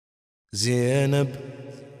زينب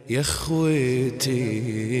يا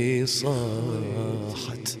خويتي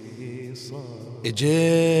صاحت،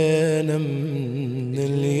 إجينا من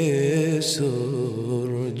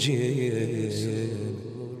اليسر جينا،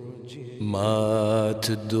 ما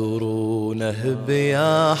تدرونه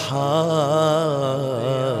بيا حال،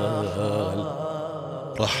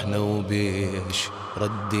 رحنا وبيش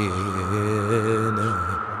ردينا.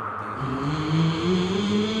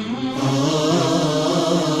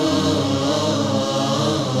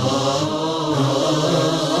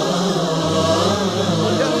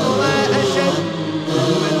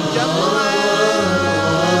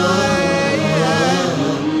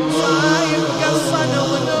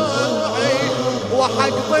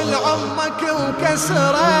 وحق عمك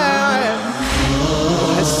وكسره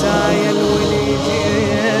وحسايا الولي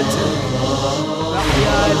جيت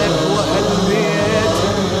لعيالك واهل بيت،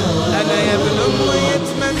 انا يا ابن امي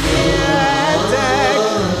تمنيتك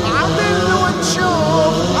عدل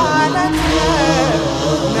وتشوف حالتنا،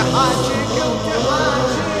 نحاجيك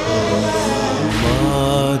وتحاجينا. ما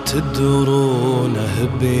تدرونه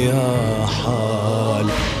بيا حال،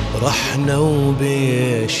 رحنا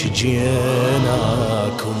وبيش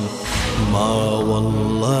جيناكم، ما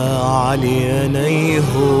والله علينا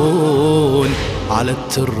يهون، على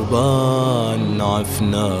التربان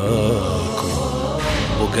عفناكم،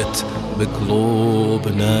 بقت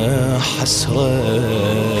بقلوبنا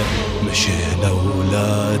حسرة، مشينا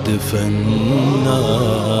ولا دفناكم،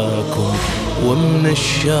 ومن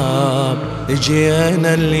الشام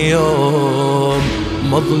اجينا اليوم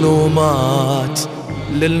مظلومات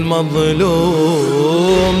للمظلوم،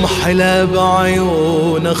 حلا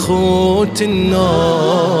بعيون اخوت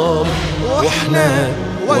النوم، واحنا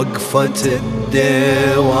وقفة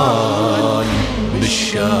الديوان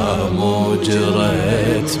بالشام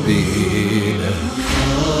وجرت بينا.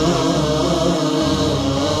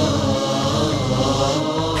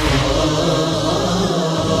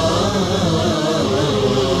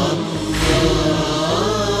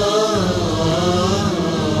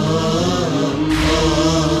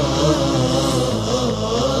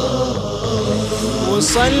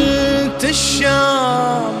 وصلت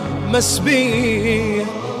الشام مسبيح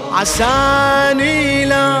عساني،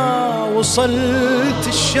 لا وصلت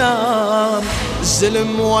الشام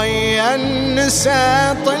الزلم ويا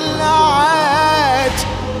النساء طلعت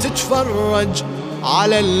تتفرج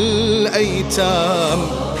على الأيتام،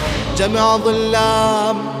 جمع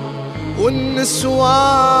ظلام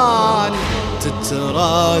والنسوان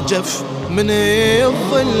تتراجف من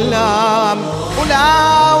الظلام،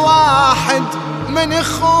 ولا واحد من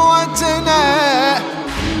اخوتنا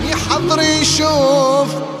يحضر يشوف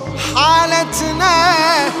حالتنا،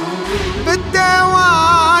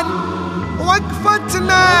 بالديوان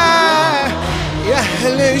وقفتنا يا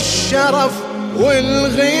اهل الشرف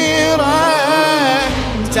والغيرة،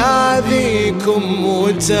 تاذيكم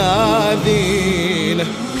وتاذينا.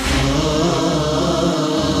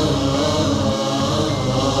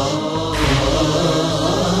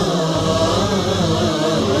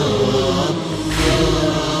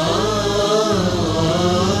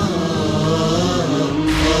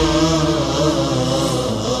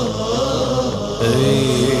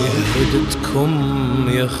 ردتكم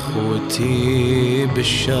يا اخوتي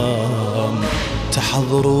بالشام،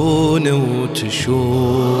 تحضرون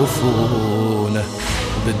وتشوفونه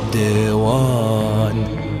بالديوان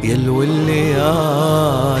يا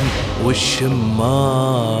الوليان،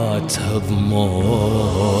 والشمات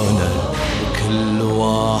هضمونه، وكل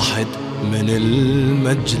واحد من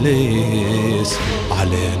المجلس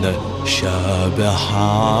علينا شابح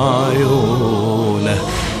عيونه،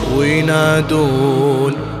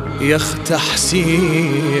 وينادون يا اخت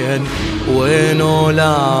حسين وين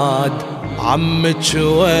اولاد عمك،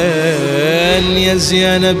 وين يا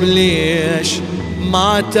زينب ليش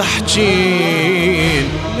ما تحجين،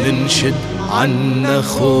 ننشد عن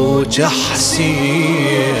اخوك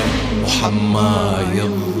حسين وحما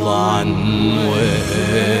يرضى عن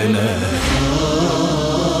وينه.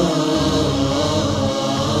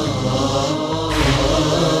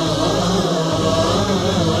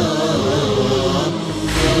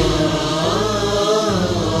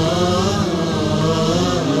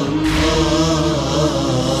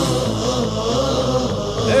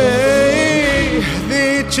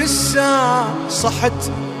 الساعة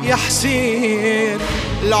صحت يا حسين،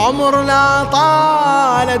 العمر لا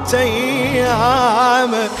طالت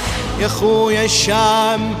ايامه، يا خويا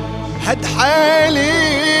الشام هد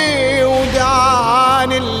حيلي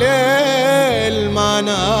ودعاني الليل ما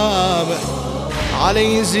نام،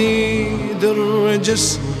 علي يزيد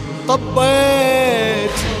الرجس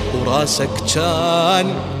طبيت وراسك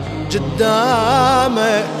كان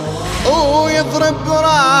قدامه، ويضرب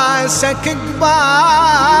براسك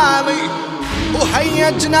قبالي،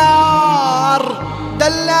 وهيج نار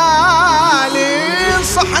دلالي،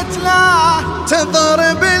 صحت لا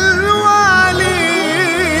تضرب الوالي،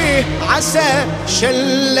 عسى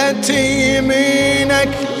شلت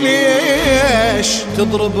يمينك ليش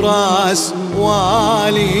تضرب راس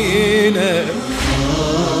والينا.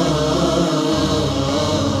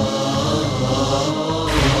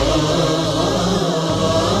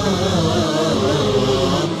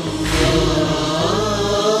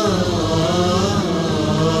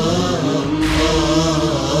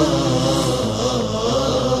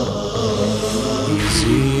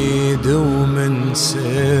 ومن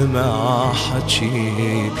سمع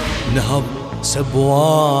حكي نهض سب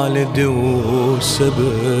والدي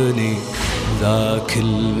وسبني، ذاك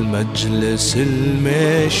المجلس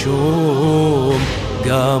المشوم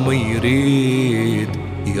قام يريد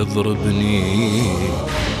يضربني،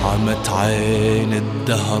 عمت عين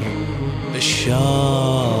الدهر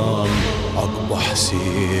الشام عقب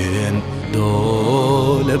حسين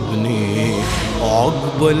دول ابني،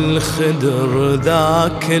 عقب الخدر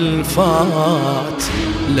ذاك الفات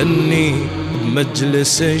لاني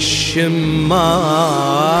بمجلس الشمات،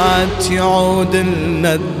 يعود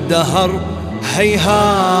لنا الدهر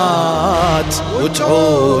هيهات،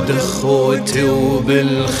 وتعود اخوتي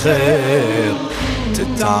وبالخير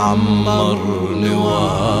تتعمر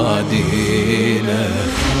نوادينا.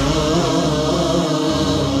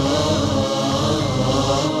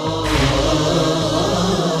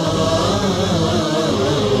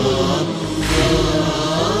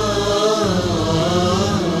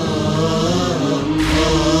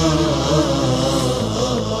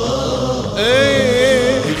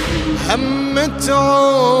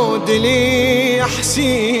 تعود لي يا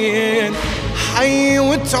حسين حي،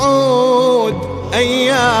 وتعود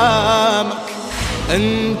أيامك،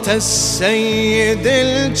 أنت السيد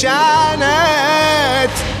اللي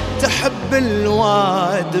كانت تحب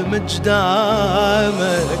الواد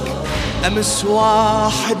مجدامك. أمس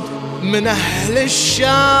واحد من أهل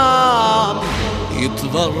الشام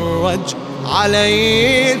يتضرج على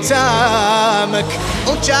يتامك،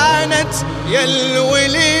 وكانت يا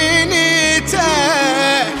الوليني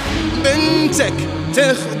بنتك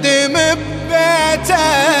تخدم ببيته،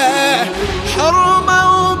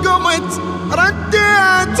 حرمة وقمت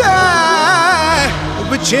رديته،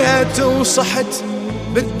 وبجيت وصحت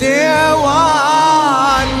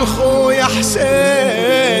بالديوان، خويا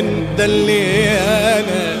حسين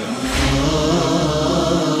دلينا.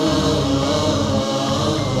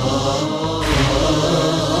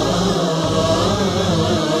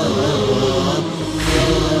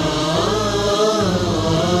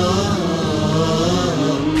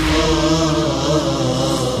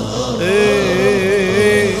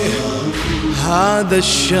 هذا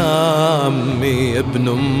الشامي ابن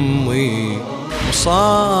أمي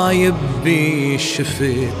مصايب بي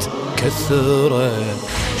شفت كثرة،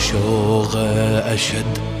 شوغة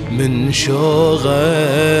أشد من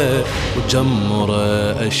شوغة،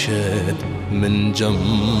 وجمرة أشد من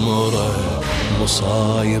جمرة،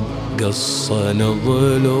 مصايب قصن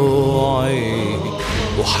ضلوعي،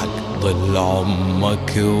 وحق ضل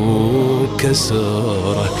عمك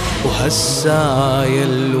وكسره، وهسايا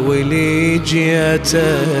الولي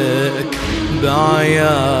جيتك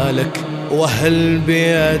بعيالك واهل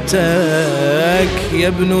بيتك، يا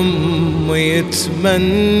ابن امي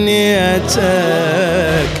تمنيتك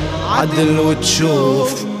عدل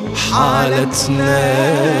وتشوف حالتنا،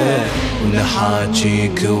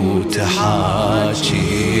 ونحاكيك وتحاكينا.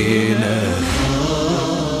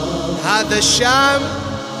 هذا الشام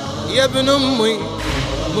يا ابن امي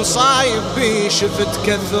مصايب بي شفت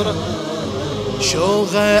كثرة،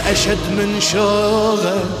 شوغة أشد من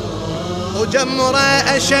شوغة، وجمرة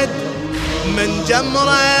أشد من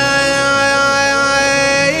جمرة،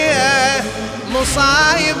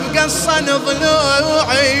 مصايب قصن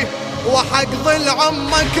ضلوعي، وحق ضل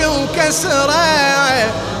عمك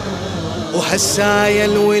وكسره، وهسايا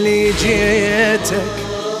الولي جيتك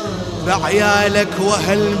بعيالك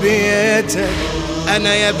واهل بيتك،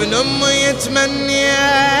 أنا يا ابن أمي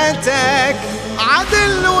تمنيتك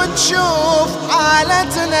عدل وتشوف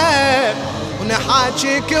حالتنا،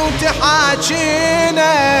 ونحاكيك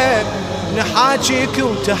وتحاكينا، نحاكيك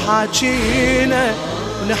وتحاكينا،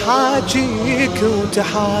 نحاكيك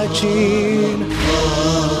وتحاكينا.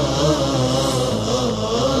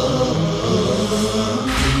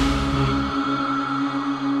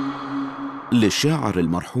 للشاعر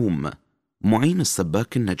المرحوم معين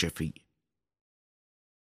السباك النجفي.